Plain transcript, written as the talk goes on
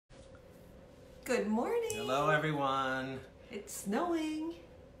Good morning. Hello, everyone. It's snowing.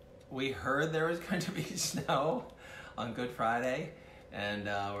 We heard there was going to be snow on Good Friday, and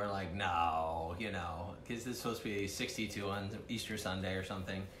we're like, no, because it's supposed to be 62 on Easter Sunday or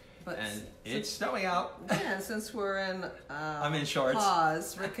something, and it's snowing out. Yeah, since we're in I'm in shorts.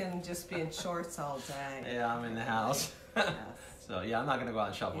 pause, Rick can just be in shorts all day. Yeah, I'm in the house. Yes. So, yeah, I'm not going to go out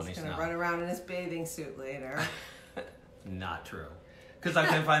and shovel any He's snow. going to run around in his bathing suit later. Not true. Because I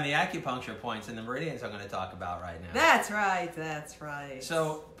can find the acupuncture points and the meridians I'm going to talk about right now. That's right.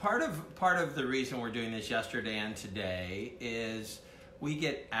 So part of the reason we're doing this yesterday and today is we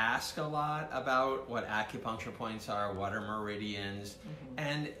get asked a lot about what acupuncture points are, what are meridians,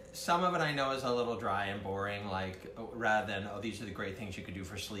 and some of it I know is a little dry and boring, like rather than, oh, these are the great things you could do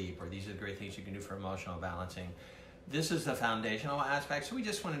for sleep, or these are the great things you can do for emotional balancing. This is the foundational aspect, so we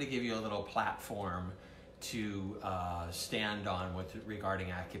just wanted to give you a little platform to stand on regarding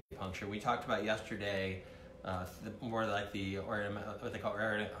acupuncture. We talked about yesterday more like what they call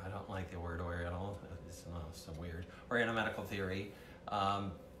I don't like the word Oriental. It's so weird. Oriental medical theory.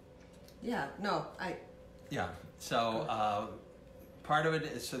 So part of it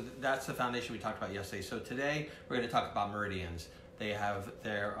is, so that's the foundation we talked about yesterday. So today we're going to talk about meridians.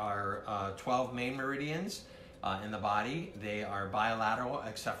 There are 12 main meridians in the body. They are bilateral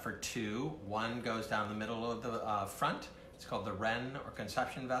except for two. One goes down the middle of the front. It's called the Ren or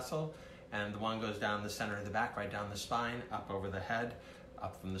conception vessel. And the one goes down the center of the back, right down the spine, up over the head,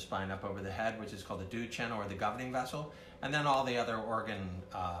 up from the spine, up over the head, which is called the Duchen or the governing vessel. And then all the other organ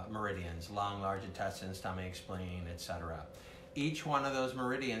meridians, lung, large intestine, stomach, spleen, etc. Each one of those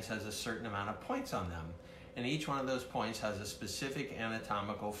meridians has a certain amount of points on them. And each one of those points has a specific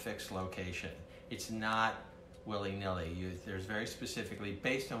anatomical fixed location. It's not willy-nilly. There's very specifically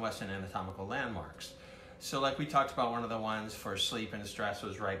based on Western anatomical landmarks. So like we talked about, one of the ones for sleep and stress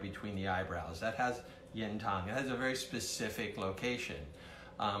was right between the eyebrows. That has yin tang. It has a very specific location.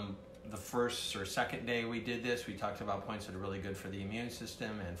 The first or second day we did this, we talked about points that are really good for the immune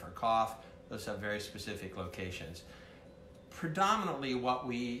system and for cough. Those have very specific locations. Predominantly what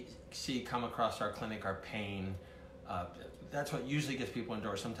we see come across our clinic are pain. That's what usually gets people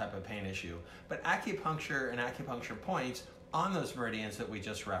indoors, some type of pain issue. But acupuncture and acupuncture points on those meridians that we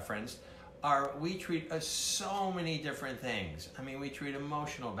just referenced we treat so many different things. I mean, we treat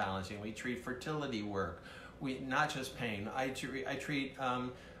emotional balancing, we treat fertility work, not just pain. I treat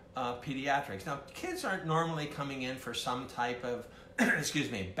pediatrics. Now, kids aren't normally coming in for some type of,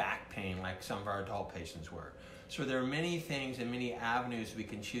 back pain like some of our adult patients were. So there are many things and many avenues we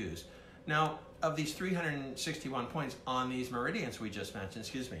can choose. Now, of these 361 points on these meridians we just mentioned,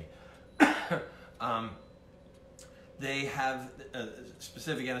 they have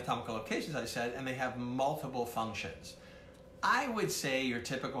specific anatomical locations, I said, and they have multiple functions. I would say your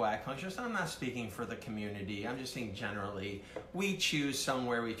typical acupuncturist, I'm not speaking for the community, I'm just saying generally, we choose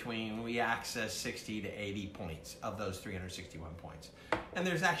somewhere between, we access 60 to 80 points of those 361 points. And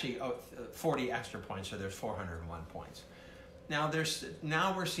there's actually 40 extra points, so there's 401 points. Now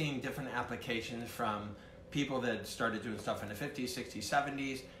we're seeing different applications from people that started doing stuff in the 50s, 60s,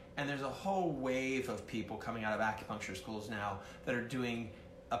 70s, and there's a whole wave of people coming out of acupuncture schools now that are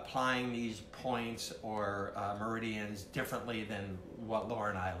applying these points or meridians differently than what Laura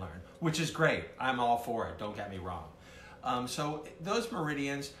and I learned, which is great. I'm all for it, don't get me wrong. So those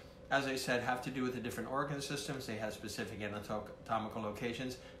meridians, as I said, have to do with the different organ systems. They have specific anatomical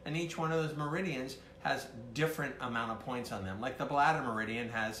locations, and each one of those meridians has different amount of points on them. Like the bladder meridian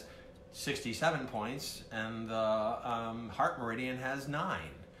has 67 points, and the heart meridian has 9.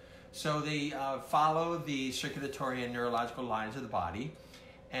 So they follow the circulatory and neurological lines of the body,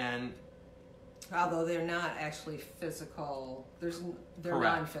 and although they're not actually physical, they're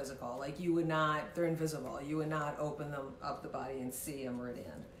correct. Non-physical. Like they're invisible. You would not open them up the body and see a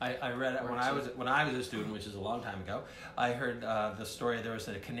meridian. I read it when I was a student, which is a long time ago. I heard the story. There was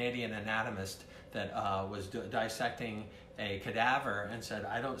a Canadian anatomist that was dissecting a cadaver and said,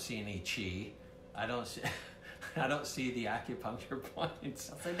 "I don't see any chi. I don't see the acupuncture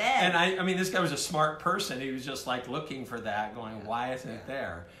points." So bad. And I mean, this guy was a smart person. He was just like looking for that, going, "Why isn't it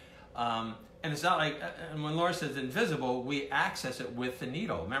there?" And it's not like, and when Laura says invisible, we access it with the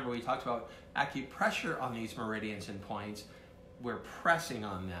needle. Remember, we talked about acupressure on these meridians and points. We're pressing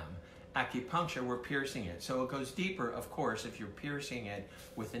on them. Acupuncture, we're piercing it. So it goes deeper, of course, if you're piercing it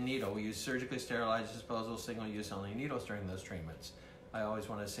with a needle. We use surgically sterilized, disposable, single-use only needles during those treatments. I always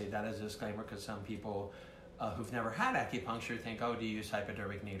want to say that as a disclaimer, because some people who've never had acupuncture think, oh, do you use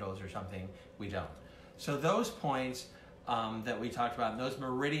hypodermic needles or something? We don't. So those points that we talked about, and those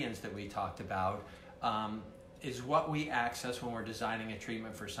meridians that we talked about, is what we access when we're designing a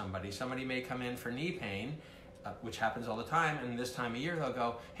treatment for somebody. Somebody may come in for knee pain, which happens all the time, and this time of year they'll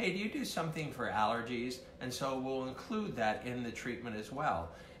go, hey, do you do something for allergies? And so we'll include that in the treatment as well.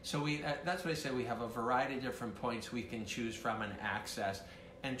 So that's what I say, we have a variety of different points we can choose from and access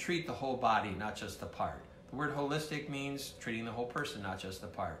and treat the whole body, not just the part. The word holistic means treating the whole person, not just the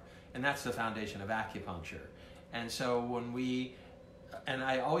part. And that's the foundation of acupuncture. And so and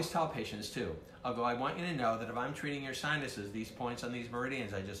I always tell patients too, I'll go, I want you to know that if I'm treating your sinuses, these points on these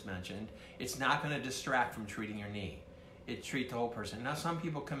meridians I just mentioned, it's not going to distract from treating your knee. It treats the whole person. Now some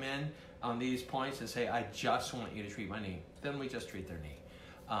people come in on these points and say, I just want you to treat my knee. Then we just treat their knee.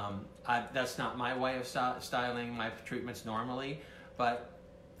 That's not my way of styling my treatments normally, but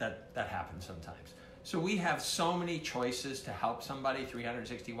that happens sometimes. So we have so many choices to help somebody.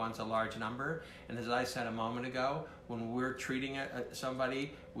 361 is a large number. And as I said a moment ago, when we're treating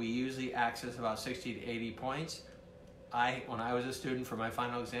somebody, we usually access about 60 to 80 points. When I was a student for my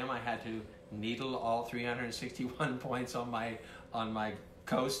final exam, I had to needle all 361 points on my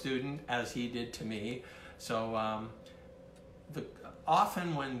co-student as he did to me. So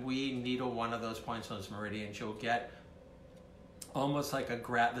often when we needle one of those points on those meridians, you'll get almost like a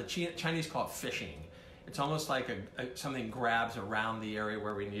grab. The Chinese call it fishing. It's almost like something grabs around the area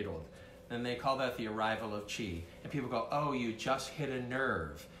where we needled. And they call that the arrival of qi. And people go, oh, you just hit a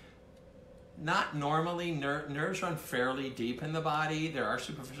nerve. Not normally. Nerves run fairly deep in the body. There are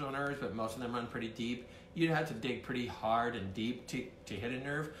superficial nerves, but most of them run pretty deep. You'd have to dig pretty hard and deep to hit a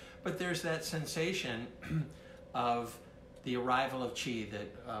nerve. But there's that sensation of the arrival of qi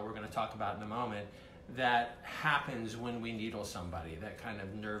that we're going to talk about in a moment that happens when we needle somebody, that kind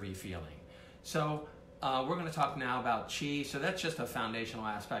of nervy feeling. So we're going to talk now about qi. So that's just a foundational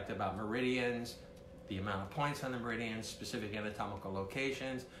aspect about meridians, the amount of points on the meridians, specific anatomical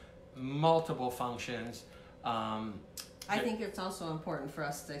locations, multiple functions. I think it's also important for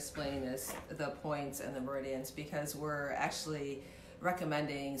us to explain the points and the meridians, because we're actually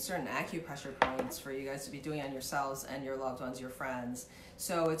recommending certain acupressure points for you guys to be doing on yourselves and your loved ones, your friends.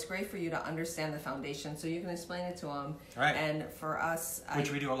 So it's great for you to understand the foundation so you can explain it to them. Right. And for us,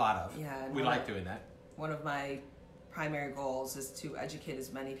 which we do a lot of. Yeah, we like doing that. One of my primary goals is to educate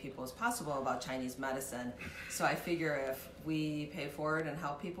as many people as possible about Chinese medicine. So I figure if we pay forward and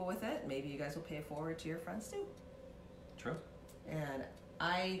help people with it, maybe you guys will pay it forward to your friends too. True. And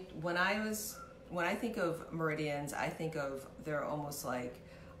when I think of meridians, I think of they're almost like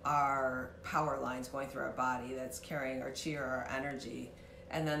our power lines going through our body that's carrying our qi or our energy.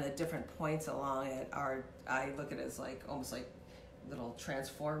 And then the different points along it I look at it as like almost like little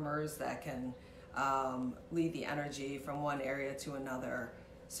transformers that can lead the energy from one area to another.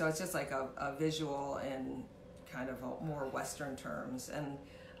 So it's just like a visual in kind of more Western terms. And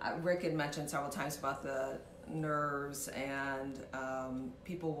Rick had mentioned several times about the nerves, and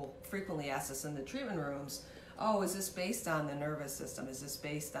people will frequently ask us in the treatment rooms, oh, is this based on the nervous system? Is this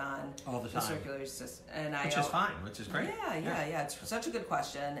based on the circulatory system? And which is fine, which is great. Yeah. It's such a good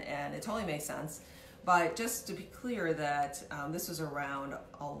question, and it totally makes sense. But just to be clear that this was around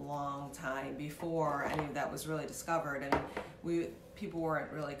a long time before any of that was really discovered. And people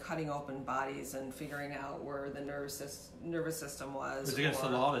weren't really cutting open bodies and figuring out where the nervous system was. It was against the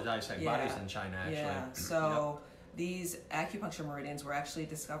law to dissect bodies in China, actually. Yeah, so these acupuncture meridians were actually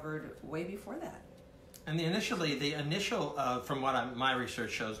discovered way before that. And the initial, from what my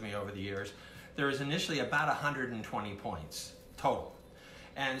research shows me over the years, there was initially about 120 points total.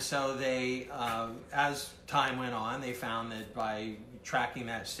 And so they, as time went on, they found that by tracking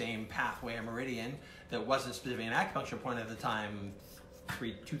that same pathway or meridian that wasn't specifically an acupuncture point at the time,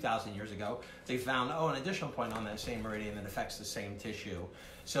 2,000 years ago, they found, an additional point on that same meridian that affects the same tissue.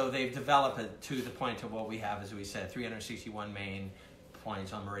 So they've developed it to the point of what we have, as we said, 361 main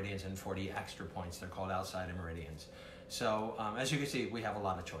points on meridians and 40 extra points. They're called outside of meridians. So as you can see, we have a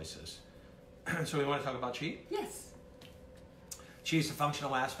lot of choices. So we want to talk about qi? Yes. Qi is a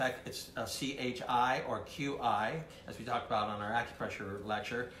functional aspect. It's a CHI or QI, as we talked about on our acupressure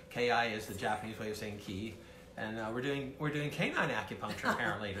lecture. KI is the Japanese way of saying ki. And we're doing canine acupuncture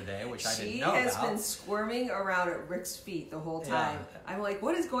apparently today, which I didn't know about. She has been squirming around at Rick's feet the whole time. Yeah. I'm like,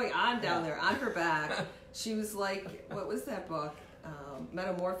 what is going on down there on her back? She was like, what was that book?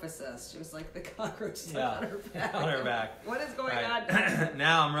 Metamorphosis. She was like the cockroach on her back. On her back. What is going on down there?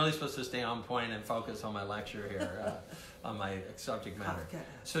 Now I'm really supposed to stay on point and focus on my lecture here, on my subject matter. Okay.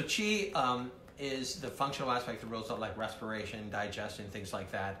 So qi is the functional aspect that rules out like respiration, digestion, things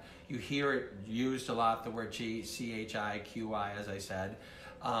like that. You hear it used a lot, the word qi, CHI, QI, as I said.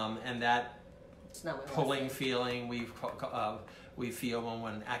 And that pulling feeling, we we feel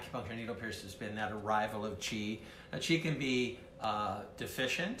when acupuncture needle piercers has been that arrival of chi. Now, chi can be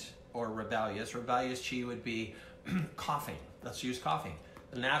deficient or rebellious. Rebellious chi would be coughing. Let's use coughing.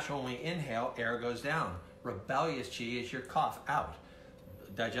 The natural, when we inhale, air goes down. Rebellious chi is your cough out.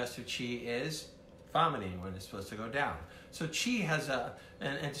 Digestive chi is vomiting when it's supposed to go down. So chi has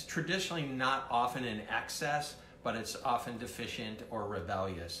and it's traditionally not often in excess, but it's often deficient or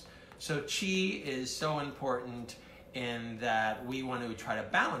rebellious. So chi is so important in that we want to try to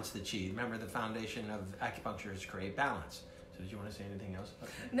balance the chi. Remember, the foundation of acupuncture is to create balance. So did you want to say anything else about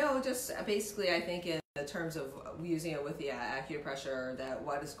that? No, just basically I think in the terms of using it with the acupressure, that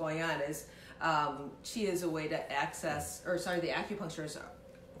what is going on is chi is a way to access, or sorry, the acupuncture's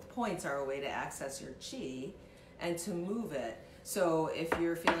points are a way to access your chi and to move it. So if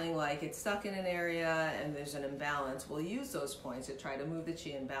you're feeling like it's stuck in an area and there's an imbalance, we'll use those points to try to move the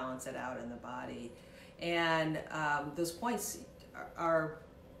chi and balance it out in the body. And those points are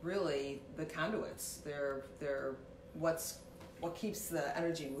really the conduits. They're what keeps the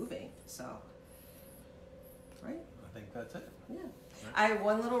energy moving. So, right? I think that's it. Yeah. I have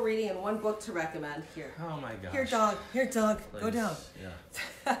one little reading and one book to recommend here. Oh my gosh. Here, dog. Here, dog. Please. Go down.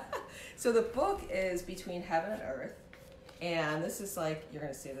 Yeah. So the book is Between Heaven and Earth. And this is like, you're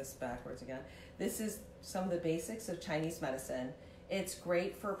going to see this backwards again. This is some of the basics of Chinese medicine. It's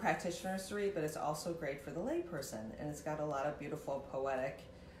great for practitioners to read, but it's also great for the layperson. And it's got a lot of beautiful poetic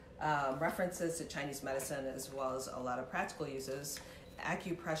references to Chinese medicine, as well as a lot of practical uses.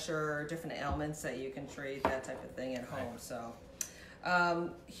 Acupressure, different ailments that you can treat, that type of thing at home. So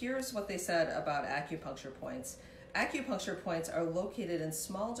here's what they said about acupuncture points. Acupuncture points are located in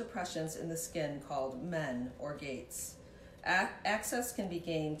small depressions in the skin called men, or gates. Access can be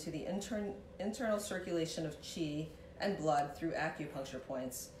gained to the internal circulation of qi and blood through acupuncture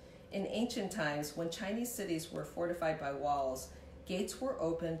points. In ancient times, when Chinese cities were fortified by walls, gates were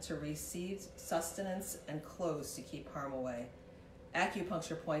open to receive sustenance and closed to keep harm away.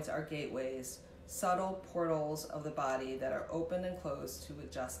 Acupuncture points are gateways, subtle portals of the body that are open and closed to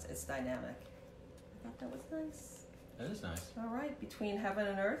adjust its dynamic. I thought that was nice. That is nice. All right, Between Heaven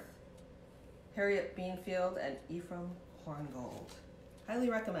and Earth, Harriet Beanfield and Ephraim Horngold.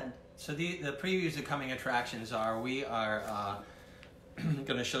 Highly recommend. So the previews of coming attractions are, we are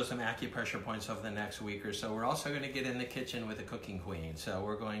going to show some acupressure points over the next week or so. We're also going to get in the kitchen with the cooking queen. So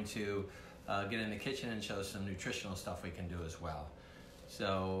we're going to get in the kitchen and show some nutritional stuff we can do as well.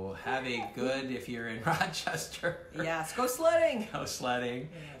 So have a good, if you're in Rochester. Yes, go sledding. Go sledding.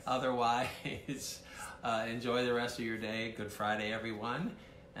 Yes. Otherwise, enjoy the rest of your day. Good Friday, everyone.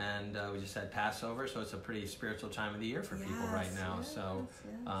 And we just had Passover, so it's a pretty spiritual time of the year for people right now. Yes, so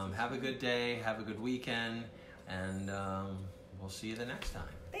yes. Have a good day, have a good weekend, and we'll see you the next time.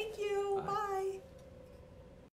 Thank you. Bye.